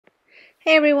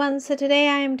Hey everyone, so today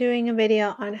I am doing a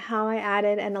video on how I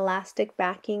added an elastic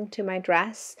backing to my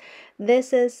dress.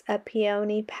 This is a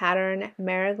Peony pattern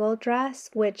Marigold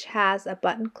dress which has a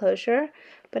button closure,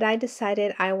 but I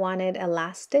decided I wanted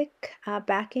elastic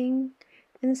backing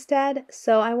instead.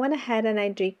 So I went ahead and I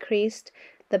decreased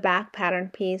the back pattern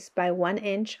piece by 1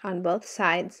 inch on both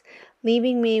sides,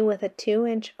 leaving me with a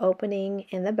 2-inch opening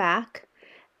in the back.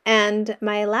 And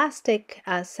my elastic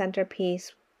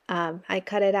centerpiece, I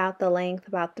cut it out the length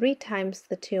about 3 times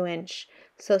the 2-inch,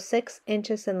 so 6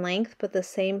 inches in length, but the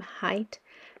same height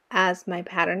as my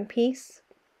pattern piece.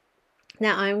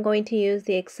 Now I'm going to use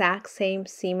the exact same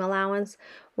seam allowance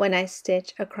when I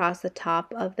stitch across the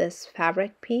top of this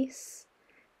fabric piece,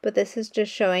 but this is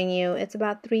just showing you it's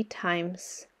about 3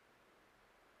 times.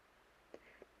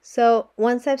 So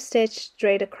once I've stitched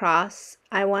straight across,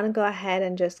 I want to go ahead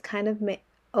and just kind of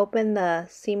open the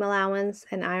seam allowance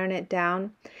and iron it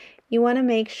down. You want to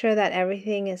make sure that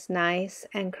everything is nice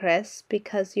and crisp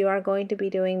because you are going to be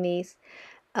doing these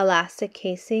elastic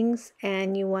casings,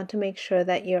 and you want to make sure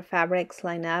that your fabrics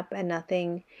line up and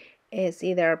nothing is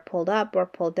either pulled up or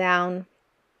pulled down.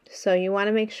 So you want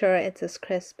to make sure it's as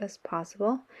crisp as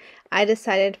possible. I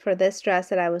decided for this dress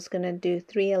that I was going to do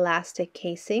 3 elastic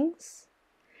casings,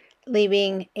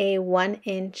 leaving a 1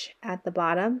 inch at the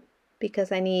bottom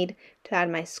because I need to add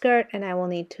my skirt and I will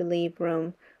need to leave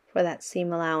room for that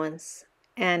seam allowance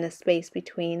and a space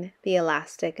between the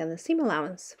elastic and the seam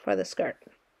allowance for the skirt.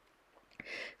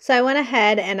 So I went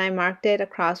ahead and I marked it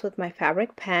across with my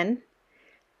fabric pen,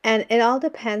 and it all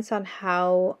depends on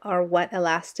how or what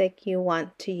elastic you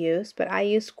want to use, but I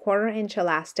used 1/4 inch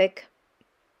elastic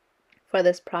for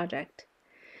this project.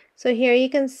 So here you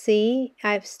can see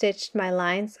I've stitched my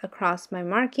lines across my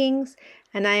markings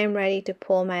and I am ready to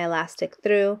pull my elastic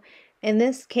through. In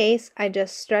this case, I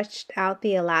just stretched out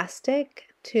the elastic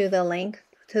to the length,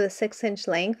 to the 6-inch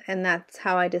length, and that's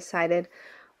how I decided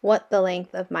what the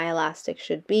length of my elastic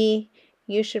should be.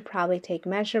 You should probably take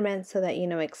measurements so that you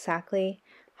know exactly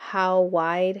how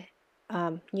wide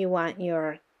you want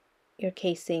your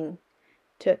casing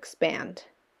to expand.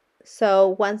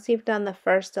 So once you've done the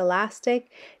first elastic,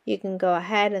 you can go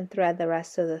ahead and thread the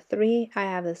rest of the 3. I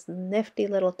have this nifty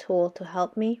little tool to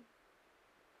help me.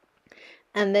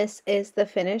 And this is the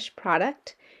finished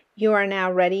product. You are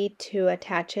now ready to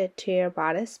attach it to your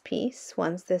bodice piece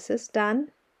once this is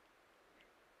done.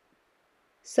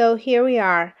 So here we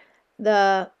are,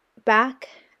 the back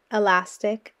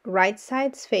elastic, right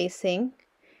sides facing.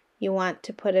 You want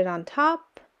to put it on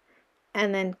top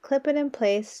and then clip it in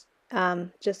place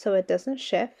just so it doesn't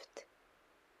shift.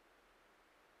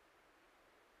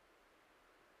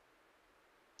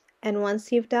 And once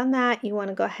you've done that, you want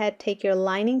to go ahead, take your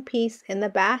lining piece in the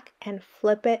back and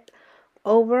flip it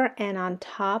over and on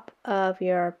top of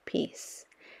your piece.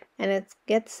 And it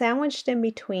gets sandwiched in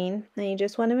between, and you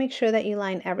just want to make sure that you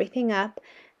line everything up.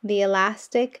 The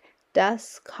elastic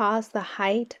does cause the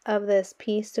height of this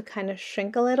piece to kind of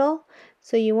shrink a little,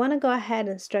 so you want to go ahead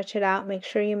and stretch it out. Make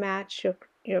sure you match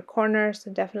your corners,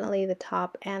 and definitely the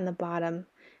top and the bottom,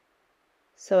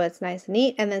 so it's nice and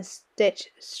neat, and then stitch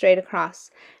straight across.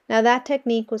 Now that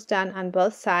technique was done on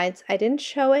both sides. I didn't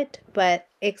show it, but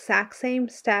exact same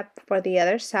step for the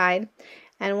other side.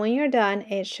 And when you're done,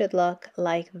 it should look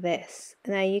like this.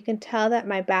 Now you can tell that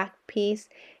my back piece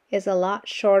is a lot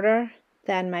shorter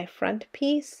than my front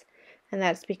piece, and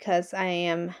that's because I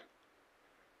am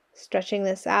stretching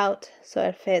this out so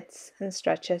it fits and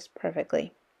stretches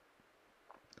perfectly.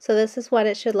 So this is what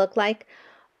it should look like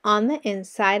on the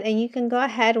inside, and you can go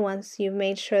ahead, once you've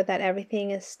made sure that everything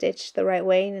is stitched the right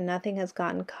way and nothing has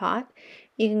gotten caught,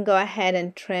 you can go ahead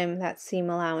and trim that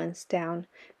seam allowance down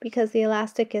because the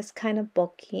elastic is kind of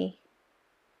bulky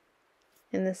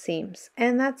in the seams.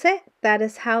 And that's it. That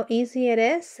is how easy it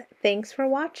is. Thanks for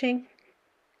watching.